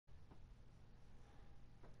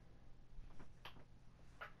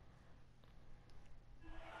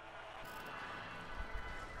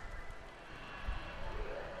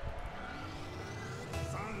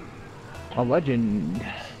A legend.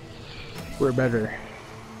 We're better.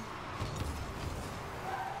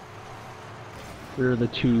 We're the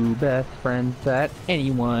two best friends that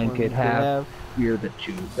anyone could have. We're the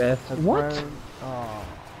two best. What? Oh.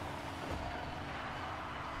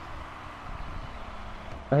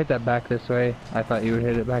 I hit that back this way. I thought you would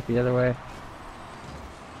hit it back the other way.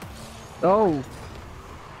 Oh!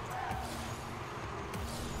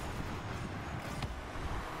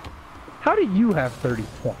 How do you have 30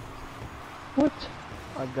 points? What?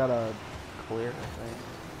 I got a clear, I think.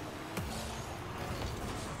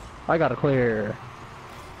 I got a clear.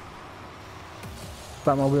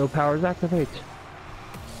 Batmobile powers activate.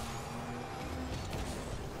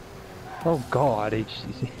 Oh god,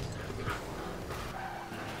 HCC.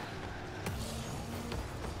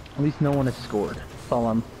 At least no one has scored. That's all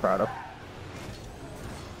I'm proud of.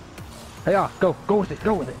 Hey, go with it,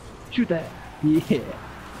 go with it. Shoot that. Yeah.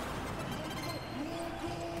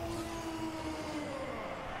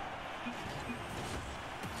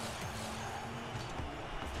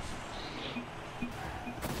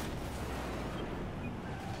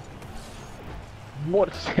 What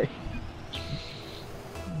a save.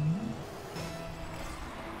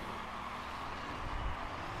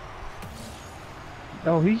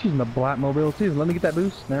 Oh, he's using the Batmobile too. Let me get that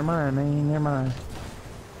boost. Never mind, man. Never mind.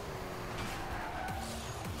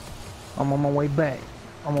 I'm on my way back.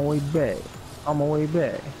 On my way back. On my way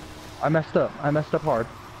back. I messed up. I messed up hard.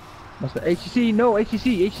 Messed up. HCC, no,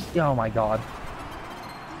 HCC, HCC. Oh my god.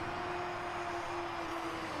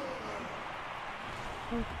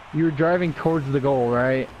 You were driving towards the goal,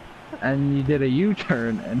 right? And you did a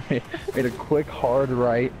U-turn and made a quick hard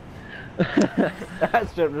right. That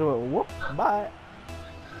shit went whoop, bye.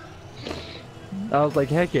 I was like,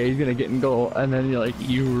 heck yeah, he's gonna get in goal, and then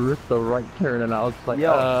you ripped the right turn, and I was like,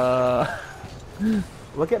 yo,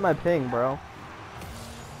 look at my ping, bro.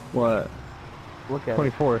 What? Look at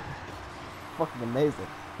 24th. It. Fucking amazing.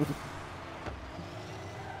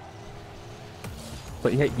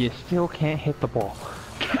 But yet you still can't hit the ball.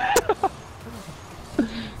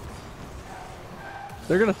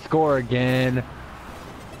 They're gonna score again.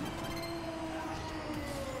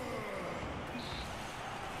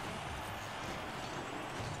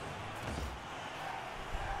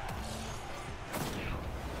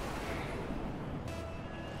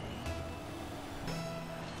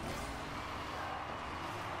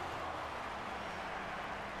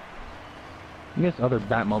 This other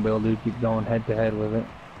Batmobile dude keeps going head to head with it.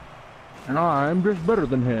 And I'm just better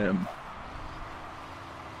than him.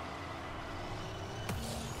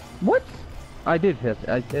 What? I did hit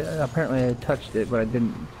it. Apparently I touched it, but I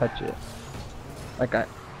didn't touch it. My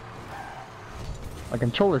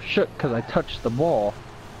controller shook because I touched the ball,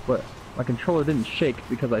 but my controller didn't shake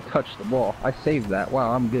because I touched the ball. I saved that.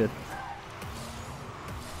 Wow, I'm good.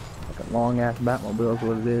 Like a long ass Batmobile is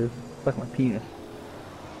what it is. It's like my penis.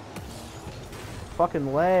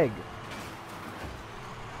 Fucking leg.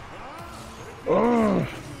 Ugh.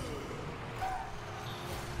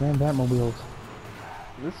 Man, Batmobiles.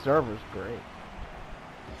 This server's great.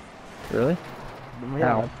 Really?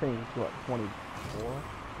 Yeah, I think it's what, 24?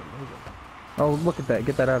 Oh, look at that.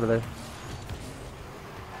 Get that out of there.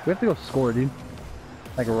 We have to go score, dude.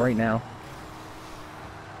 Like right now.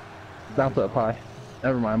 Bounce up high.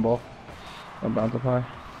 Never mind, ball. Don't bounce up high.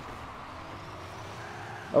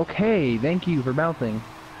 Okay, thank you for bouncing.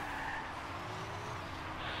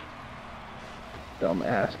 Dumb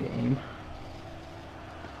ass game.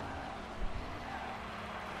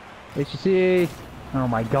 HCC! Oh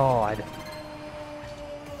my god.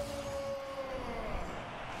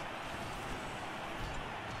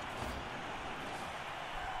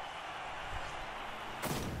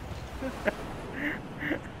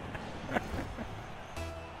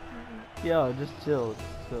 Yo, just chill.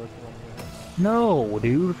 No,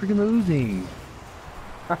 dude, we're freaking losing.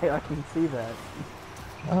 I can see that.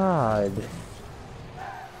 God.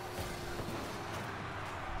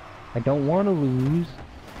 I don't want to lose.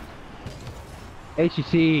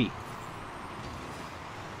 HCC.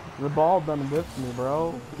 The ball done whipped me,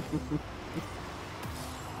 bro.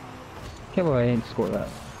 Can't believe I didn't score that.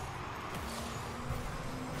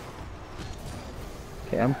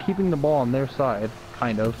 Okay, I'm keeping the ball on their side,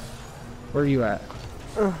 kind of. Where are you at?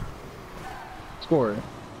 Score it.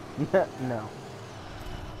 No.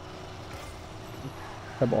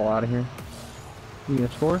 That ball out of here. You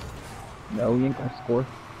gonna score? No, you ain't gonna score.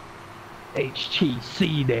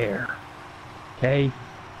 HTC there. Okay.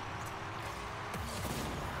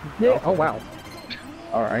 Yeah. Okay. Oh wow.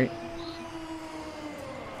 All right.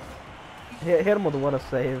 Hit him with what a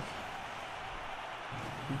save.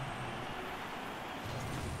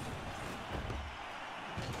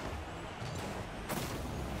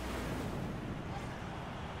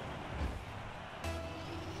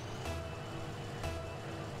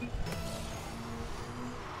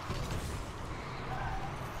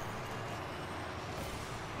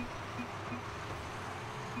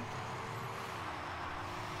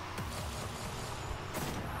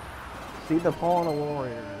 See the fallen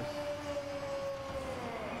warriors.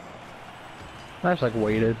 I just like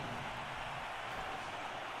waited.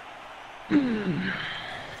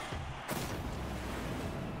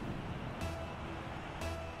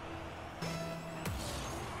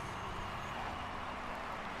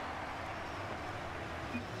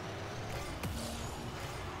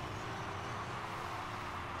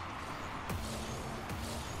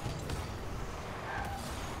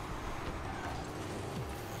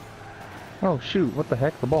 Oh shoot, what the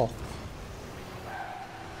heck, the ball.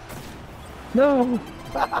 No!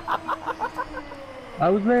 I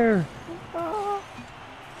was there.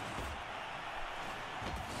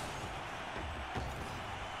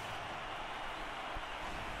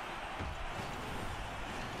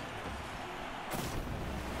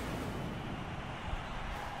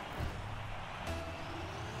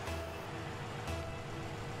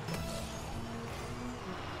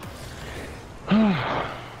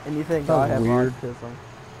 And you think That I was have weird. autism?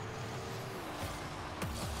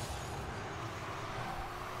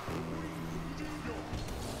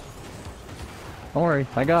 Don't worry,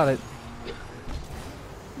 I got it.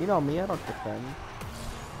 You know me, I don't defend.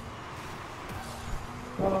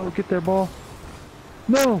 Oh, get there, ball.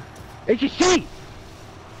 No! HEC!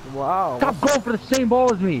 Wow. Stop going for the same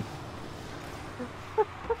ball as me!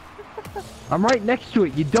 I'm right next to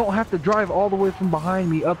it. You don't have to drive all the way from behind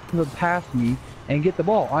me up to past me and get the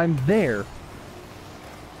ball. I'm there.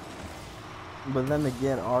 But then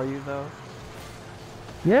again, are you though?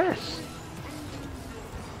 Yes!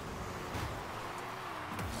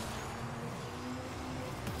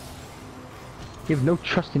 You have no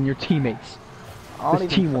trust in your teammates.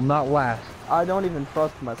 This team will not last. I don't even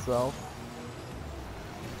trust myself.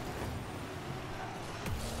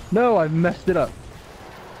 No, I messed it up.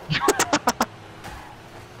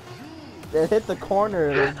 It hit the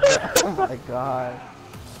corner. Oh my god.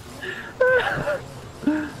 That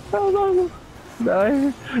was awesome.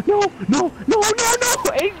 No, no, no, no,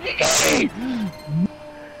 no! HEC!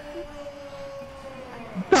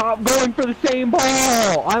 Stop going for the same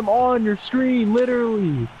ball! I'm on your screen,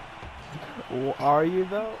 literally. Are you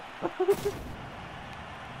though?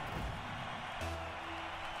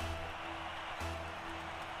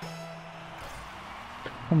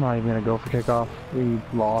 I'm not even gonna go for kickoff. We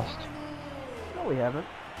lost. No, we haven't.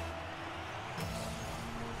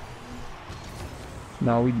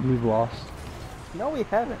 No, we've lost. No, we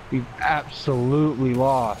haven't. We've absolutely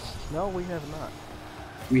lost. No, we have not.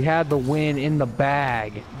 We had the win in the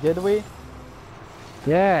bag. Did we?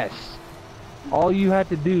 Yes. All you had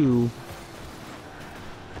to do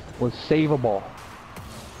was save a ball.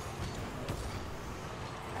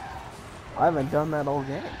 I haven't done that all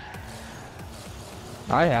game.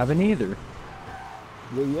 I haven't either.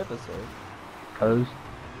 Yeah, you have to save. Cause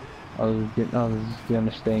I was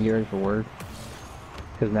gonna stay and get ready for work.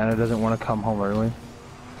 Cause Nana doesn't want to come home early.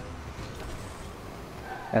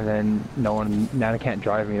 And then Nana can't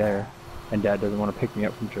drive me there. And Dad doesn't want to pick me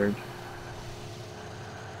up from church.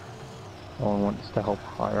 No one wants to help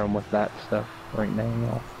hire him with that stuff right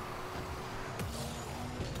now.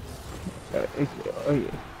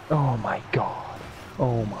 Oh my god.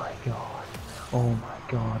 Oh my god. Oh my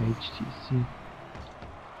god, HTC.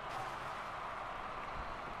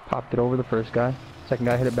 Popped it over the first guy. Second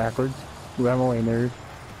guy hit it backwards. Move out of my way, nerd.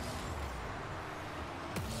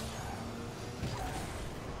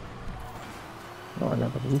 Oh, I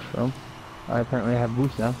got the boost from. I apparently have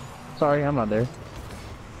boost now. Sorry, I'm not there.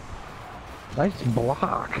 Nice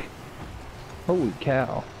block. Holy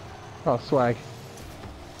cow. Oh, swag.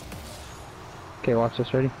 Okay, watch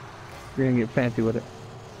this, ready? You're gonna get fancy with it.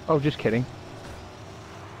 Oh, just kidding.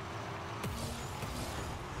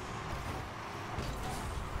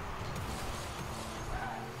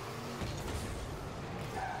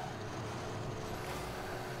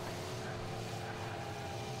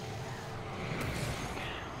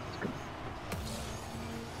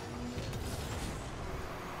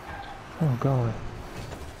 Oh god.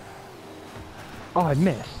 Oh, I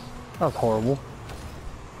missed. That was horrible.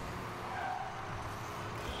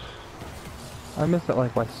 I missed it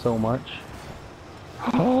like by so much.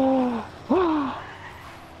 Oh!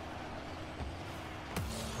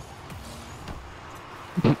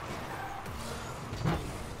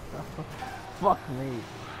 Fuck me.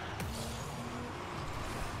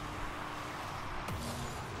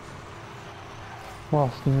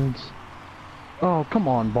 Lost nerds. Oh, come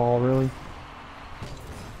on, ball, really?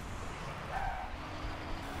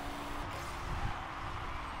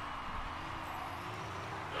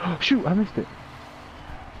 Shoot, I missed it.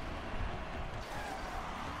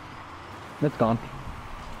 It's gone.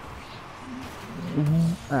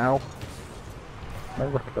 Ow. I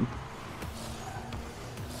wrecked them.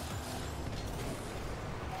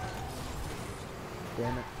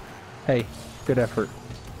 Damn it. Hey, good effort.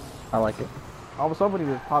 I like it. I was hoping he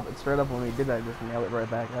just pop it straight up when he did that, just nail it right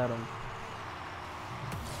back at him.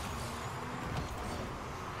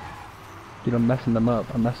 Dude, I'm messing them up.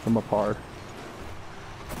 I messed them up hard.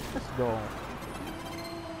 Let's go.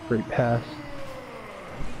 Great pass.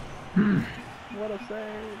 What a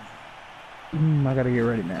save. I gotta get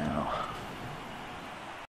ready now.